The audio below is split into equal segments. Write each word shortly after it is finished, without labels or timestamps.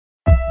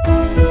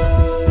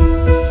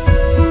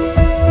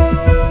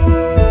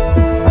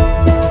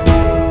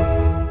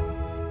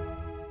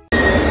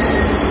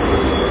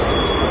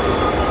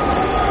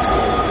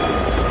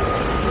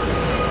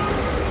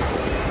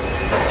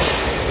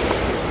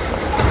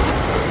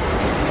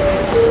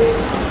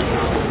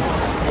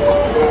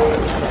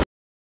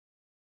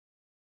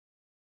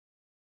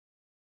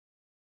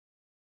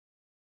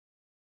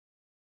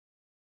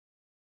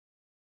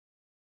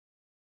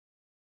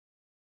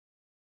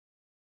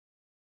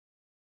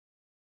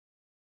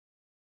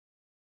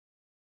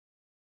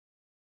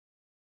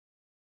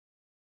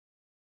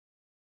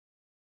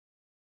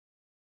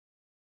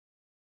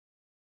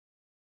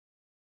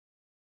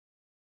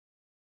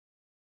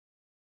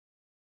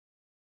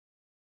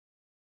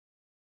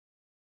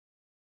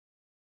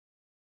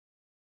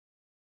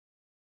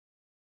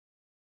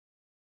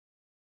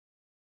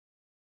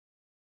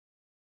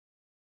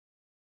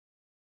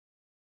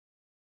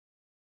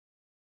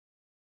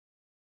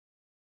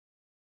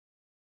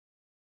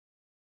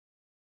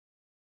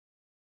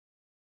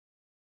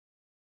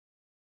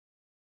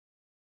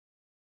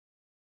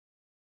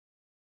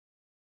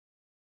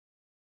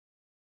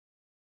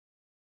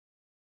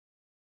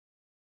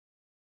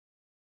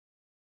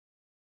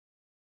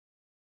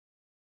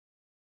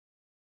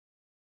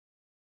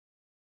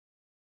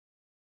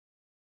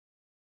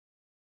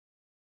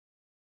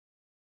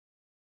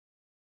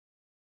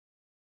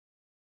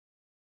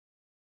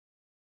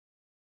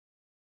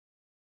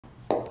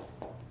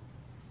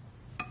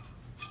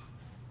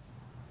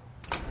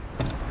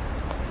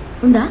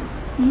Unda?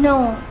 No.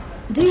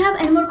 Do you have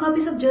any more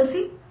copies of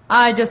Jersey?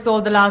 I just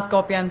sold the last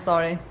copy. I'm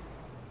sorry.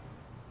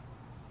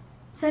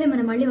 సరే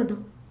మనం మళ్ళీ వద్దాం.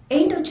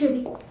 ఏంటి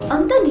వచ్చేది?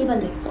 అంతా నీ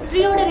వల్లే.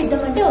 ప్రీ ఆర్డర్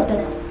ఇద్దామంటే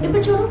వద్దన్నా.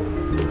 ఇప్పుడు చూడు.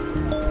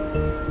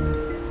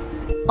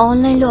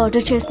 ఆన్లైన్ లో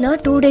ఆర్డర్ చేసిన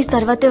 2 days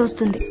తర్వాతే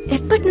వస్తుంది.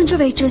 ఎప్పటి నుంచో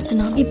వెయిట్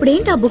చేస్తున్నా. ఇప్పుడు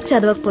ఏంటి ఆ బుక్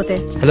చదవకపోతే?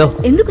 హలో.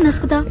 ఎందుకు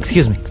నసుకుతా?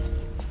 Excuse me.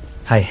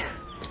 Hi.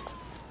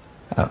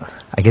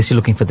 I guess you're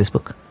looking for this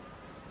book.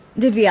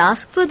 Did we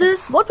ask for this?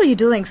 What were you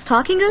doing?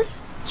 Stalking us?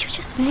 You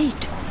just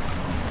wait.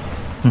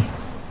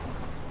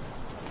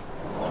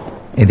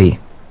 ఇది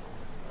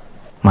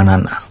మా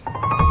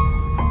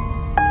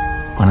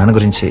నాన్న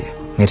గురించి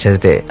మీరు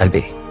చదివితే I'll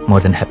be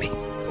more than happy.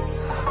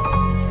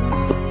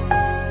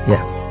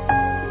 Yeah.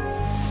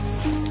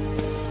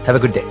 Have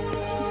a good day.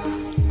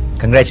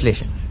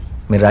 Congratulations.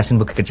 మీరు రాసిన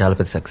book ఇక్కడ చాలా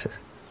పెద్ద success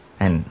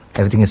and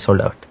everything is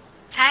sold out.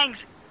 Thanks.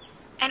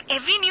 And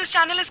every news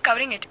channel is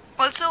covering it.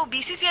 Also,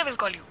 BCCI will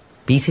call you.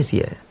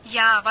 BCCI?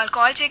 Yeah, వాళ్ళు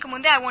call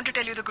చేయకముందే I want to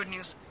tell you the good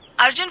news.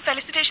 Arjun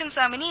felicitation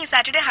ceremony ఈ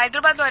Saturday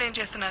Hyderabad లో arrange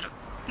చేస్తున్నారు.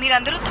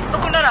 మీరందరూ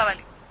తప్పకుండా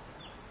రావాలి.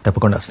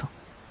 తప్పకుండా వస్తాం.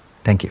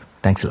 Thank you.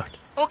 Thanks lot.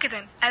 Okay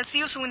then I'll see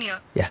you soon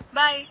here. Yeah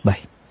by. By.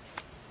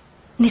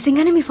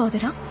 నిజంగానే మీ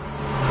ఫాదరా?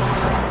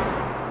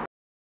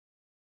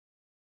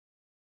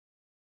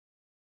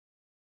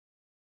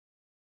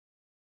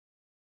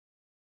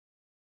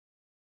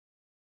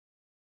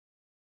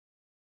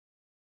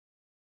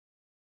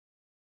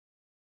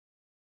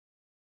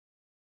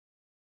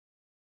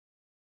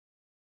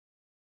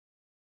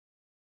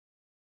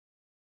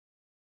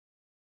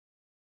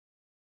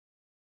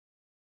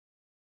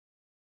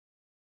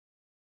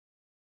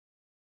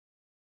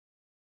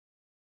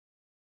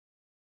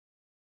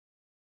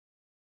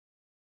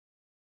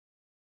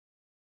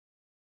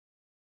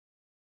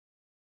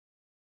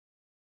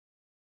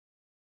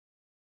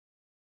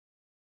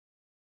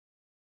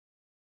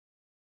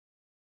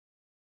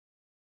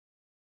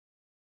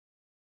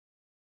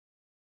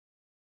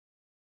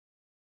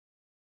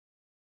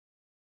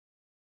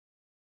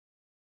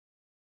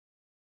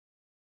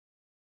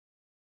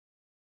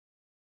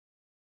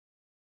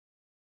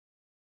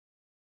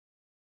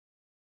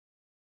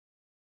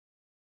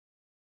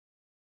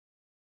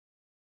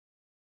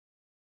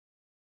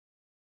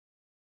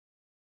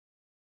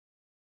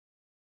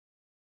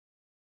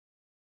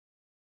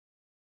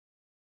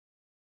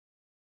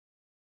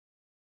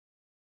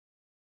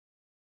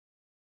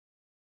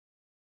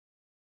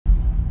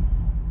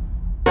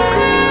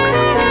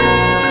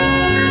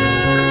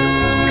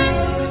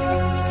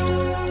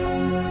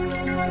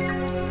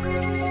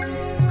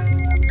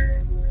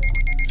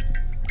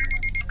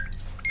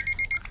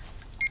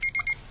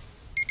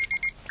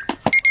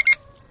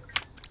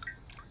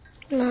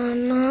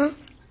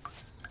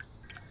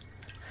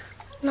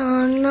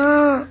 నాన్న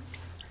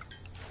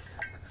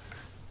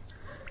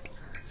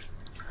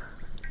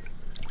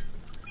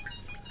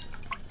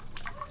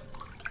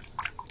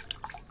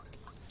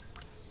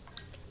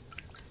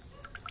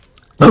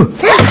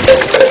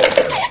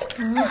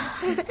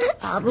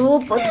బాబు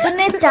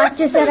పొద్దున్నే స్టార్ట్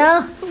చేశారా?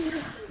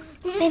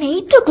 నేను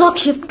 8 o'clock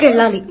షిఫ్ట్కి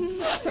వెళ్ళాలి.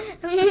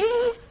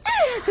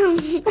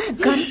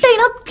 గంట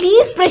అయినా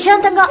ప్లీజ్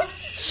ప్రశాంతంగా.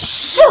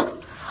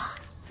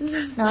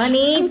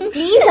 నాని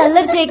ప్లీజ్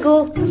అల్లరి చేయకు.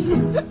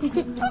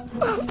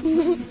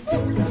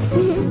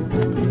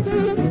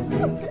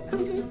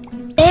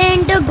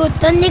 ఏంటో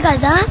గుర్తుంది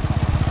కదా?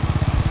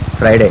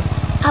 ఫ్రైడే.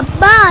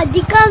 అబ్బా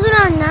అది కాదు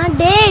నాన్న,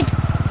 డేట్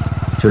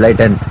జూలై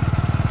 10th.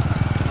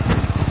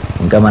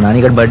 ఇంకా మా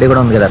నాన్నగారి బర్త్డే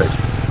కూడా ఉంది కదా రోజు.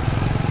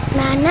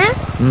 నాన్న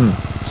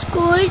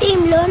స్కూల్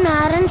టీమ్ లో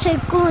నారన్స్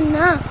ఎక్కువ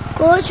ఉన్నా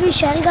కోచ్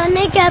విశాల్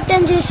గానే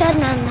కెప్టెన్ చేశారు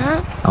నాన్న.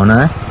 అవునా?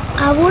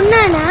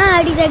 అవునానా,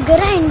 ఆడి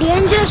దగ్గర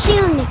ఇండియన్ జెర్సీ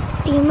ఉంది.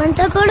 టీం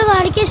అంతా కూడా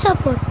వాడికే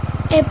సపోర్ట్.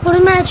 ఎప్పుడు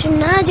మ్యాచ్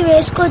ఉన్నా అది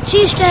వేసుకొచ్చి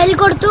స్టైల్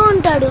కొడుతూ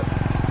ఉంటాడు.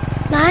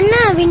 నాన్న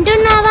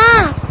వింటున్నావా?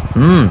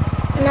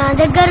 నా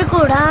దగ్గర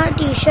కూడా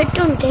టీ షర్ట్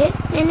ఉంటే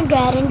నేను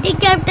గ్యారంటీ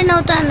కెప్టెన్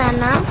అవుతాను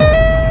నాన్న.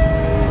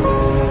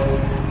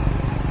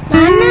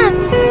 నాన్న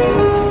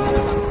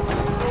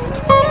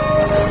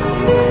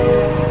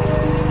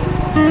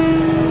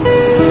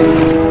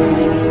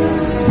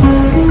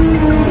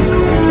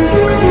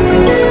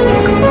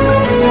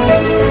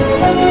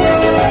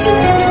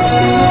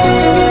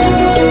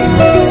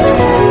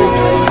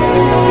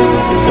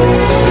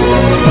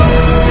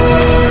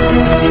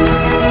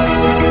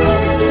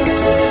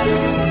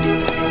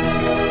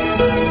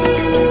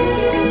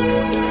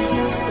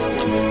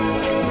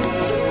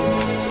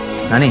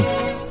నాని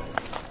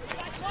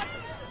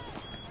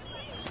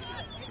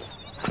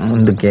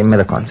ముందు గేమ్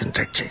మీద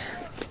కాన్సన్ట్రేట్ చేయి.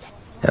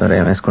 ఎవరు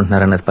ఏం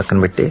వేసుకుంటున్నారన్నది పక్కన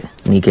పెట్టి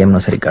నీ గేమ్ నో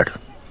సరిగ్గాడు.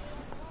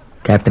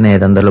 కెప్టెన్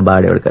అయ్యేది అందరిలో బాగా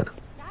ఆడేవాడు కాదు,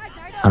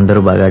 అందరూ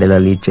బాగా ఆడేలా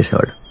లీడ్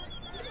చేసేవాడు.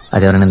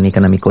 అది ఎవరైనా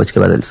నీకన్నా మీ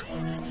కోచ్కి బాగా తెలుసు.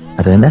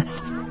 అర్థమైందా?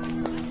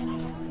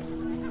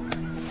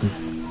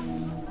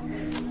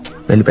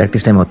 వెళ్ళి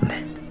ప్రాక్టీస్ టైం అవుతుంది.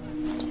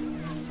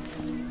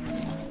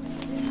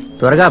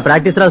 త్వరగా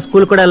ప్రాక్టీస్ రా,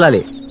 స్కూల్ కూడా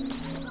వెళ్ళాలి.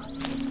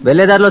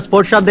 వెళ్లేదారిలో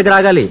స్పోర్ట్స్ షాప్ దగ్గర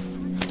ఆగాలి.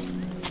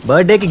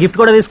 బర్త్డేకి గిఫ్ట్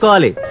కూడా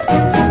తీసుకోవాలి.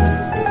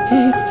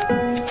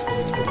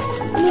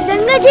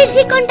 నిజంగా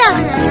జెర్సీ కొంటావా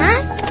నాన్న?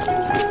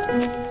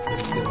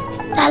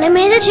 తల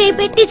మీద చేయి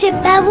పెట్టి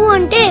చెప్పావు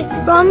అంటే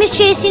ప్రామిస్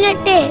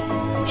చేసినట్టే.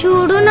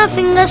 చూడు నా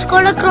ఫింగర్స్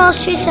కూడా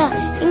క్రాస్ చేశా.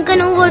 ఇంకా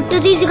నువ్వు ఒట్టు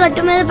తీసి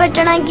గట్టు మీద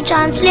పెట్టడానికి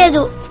ఛాన్స్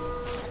లేదు.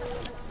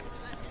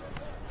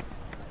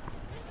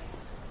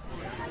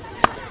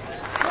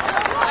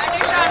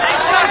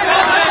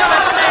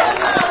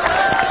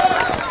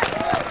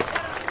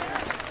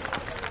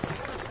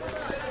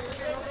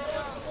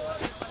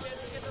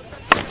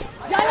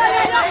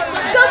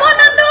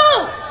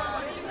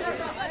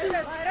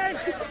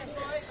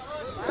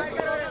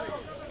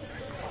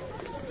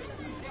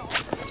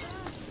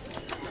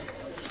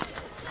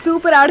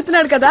 సూపర్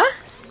ఆడుతున్నాడు కదా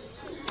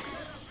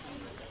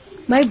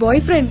my boy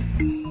friend.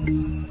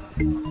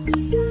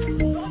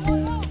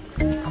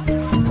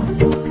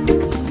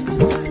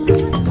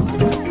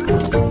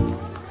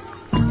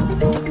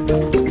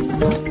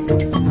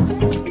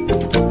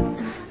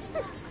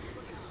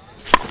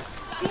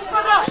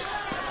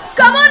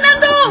 Come on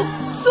నందు,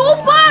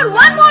 సూపర్,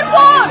 1 more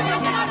 4.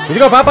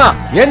 ఇదిగో పాప,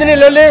 ఏంది నీ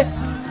లొల్లి?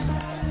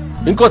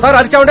 ఇంకోసారి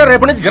అరిచామంటే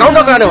రేపు నుంచి గ్రౌండ్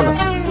లోకి రానే ఉన్నాం.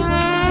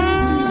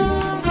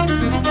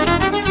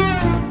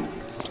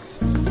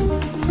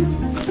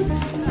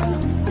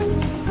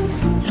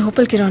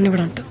 లోపలికి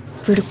రానివ్వడంట.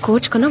 వీడు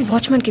కోచ్ కన్నా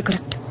వాచ్మెన్ కి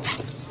కరెక్ట్.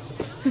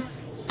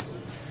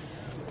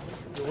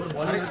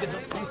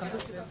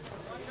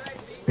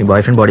 మీ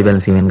boy friend body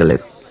balance even గా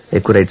లేదు.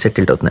 ఎక్కువ రైట్ సైడ్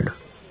టిల్ట్ అవుతున్నాడు.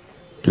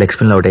 లెగ్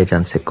స్పిన్ లో అవుట్ అయ్యే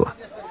ఛాన్స్ ఎక్కువ.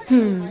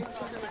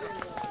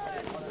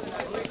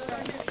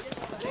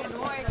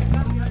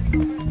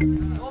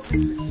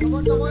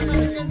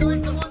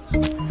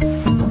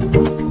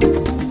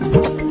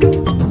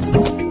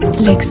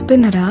 లెగ్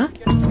స్పిన్నరా?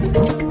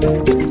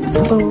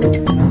 ఓ,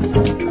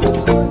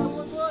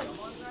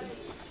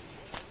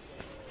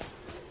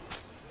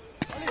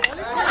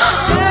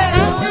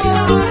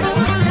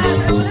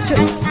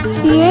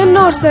 ఏం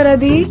నోట్ సార్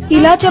అది?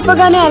 ఇలా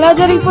చెప్పగానే అలా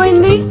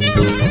జరిగిపోయింది.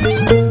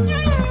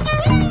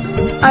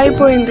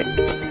 అయిపోయింది.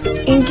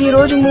 ఇంక ఈ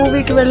రోజు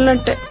మూవీకి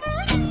వెళ్ళినట్టే.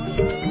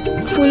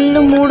 ఫుల్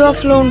మూడ్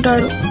ఆఫ్ లో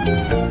ఉంటాడు.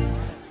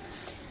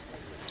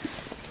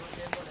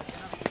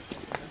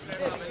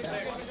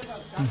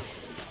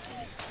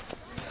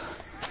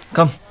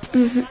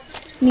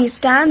 నీ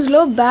స్టాండ్స్ లో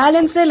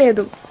బ్యాలెన్సే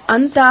లేదు.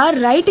 అంతా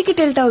రైట్ కి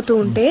టిల్ట్ అవుతూ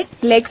ఉంటే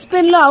లెగ్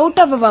స్పిన్ లో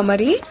అవుట్ అవ్వవా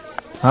మరి?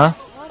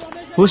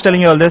 Who's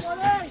telling you all this?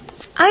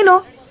 I know.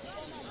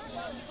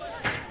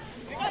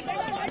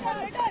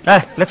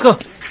 Hey, let's go.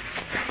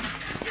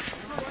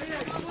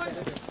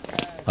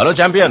 Hello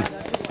champion,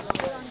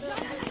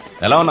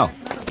 ఎలా ఉన్నావు?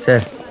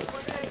 సార్,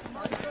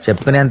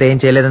 చెప్పుకునే అంత ఏం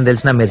చేయలేదని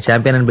తెలిసినా మీరు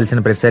ఛాంపియన్ అని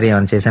పిలిచిన ప్రతిసారి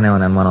ఏమైనా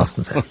చేశానేమని అనుమానం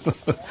వస్తుంది సార్.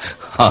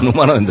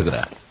 అనుమానం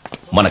ఎందుకురా?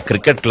 మన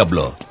క్రికెట్ క్లబ్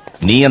లో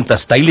నీ అంత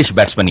స్టైలిష్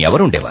బ్యాట్స్మెన్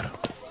ఎవరు ఉండేవారు?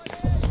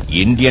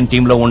 ఇండియన్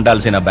టీమ్ లో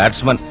ఉండాల్సిన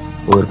బ్యాట్స్మెన్.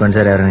 ఊరుకోండి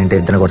సార్, ఎవరైనా ఇంటి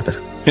ఇద్దరు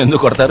కొడతారు.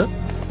 ఎందుకు కొడతారు?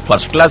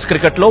 ఫస్ట్ క్లాస్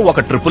క్రికెట్ లో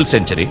 1 ట్రిపుల్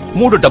సెంచరీ,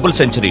 3 డబుల్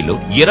సెంచరీలు,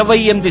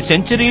 28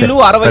 సెంచరీలు,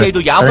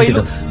 65,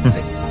 50.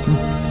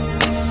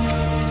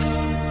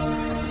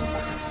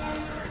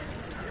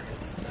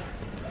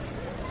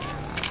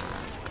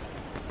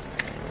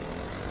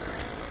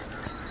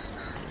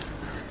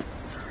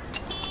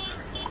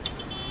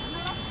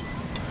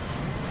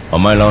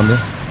 అమ్మాయి ఎలా ఉంది?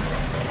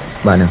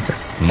 బానే ఉంది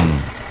సార్.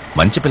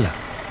 మంచి పిల్ల.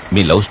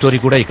 మీ లవ్ స్టోరీ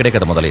కూడా ఇక్కడే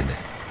కదా మొదలైంది.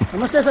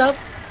 నమస్తే సార్.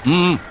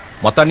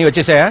 మొత్తాన్ని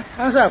వచ్చేసాయా?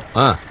 సార్,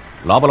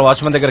 లోపల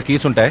వాచ్మెన్ దగ్గర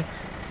కీస్ ఉంటాయి,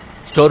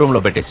 స్టోర్ రూమ్ లో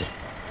పెట్టేసి.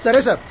 సరే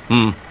సార్.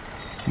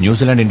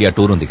 న్యూజిలాండ్ ఇండియా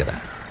టూర్ ఉంది కదా,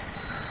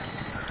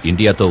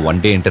 ఇండియాతో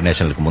 1 డే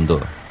ఇంటర్నేషనల్ కి ముందు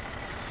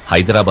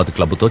హైదరాబాద్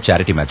క్లబ్ తో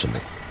చారిటీ మ్యాచ్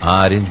ఉంది. ఆ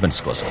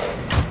అరేంజ్మెంట్స్ కోసం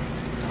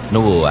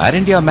నువ్వు ఎయిర్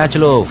ఇండియా మ్యాచ్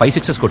లో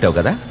 5 6 కొట్టావు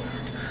కదా.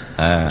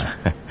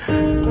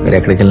 మీరు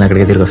ఎక్కడికి వెళ్ళినా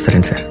అక్కడికే తిరిగి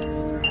వస్తారండి సార్.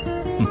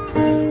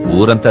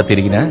 ఊరంతా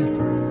తిరిగినా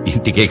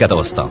ఇంటికే కదా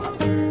వస్తాం.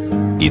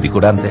 ఇది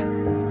కూడా అంతే.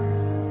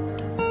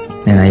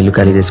 నేను ఆ ఇల్లు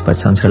ఖాళీ చేసి 10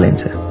 సంవత్సరాలు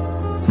అయింది సార్.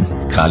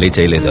 ఖాళీ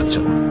చేయలేదు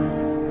అచ్చు,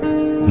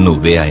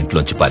 నువ్వే ఆ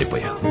ఇంట్లోంచి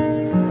పారిపోయావు.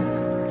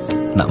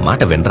 నా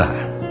మాట వినరా,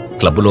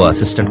 క్లబ్లో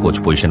అసిస్టెంట్ కోచ్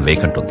పొజిషన్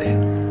వేకెంట్ ఉంది.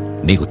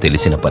 నీకు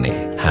తెలిసిన పని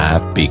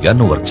హ్యాపీగా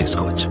నువ్వు వర్క్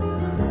చేసుకోవచ్చు.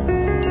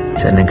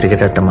 సార్, నేను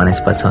క్రికెట్ ఆడటం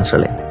మానేసి 10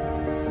 సంవత్సరాలు అయింది.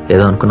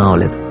 ఏదో అనుకున్నా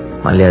అవ్వలేదు.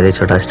 మళ్ళీ అదే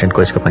చోట అసిస్టెంట్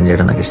కోచ్ గా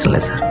పనిచేయడం నాకు ఇష్టం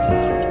లేదు సార్.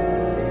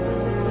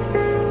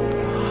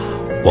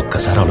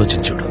 ఒక్కసారి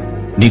ఆలోచించుడు.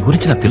 నీ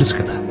గురించి నాకు తెలుసు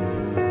కదా.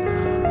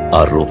 ఆ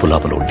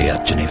రూపులాపలు ఉండే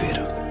అర్జునే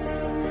వేరు.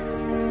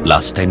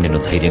 లాస్ట్ టైం నిన్ను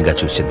ధైర్యంగా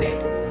చూసింది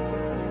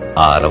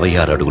ఆ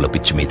 66 అడుగుల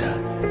పిచ్చి మీద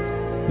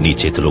నీ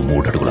చేతిలో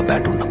 3 అడుగుల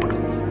బ్యాట్ ఉన్నప్పుడు.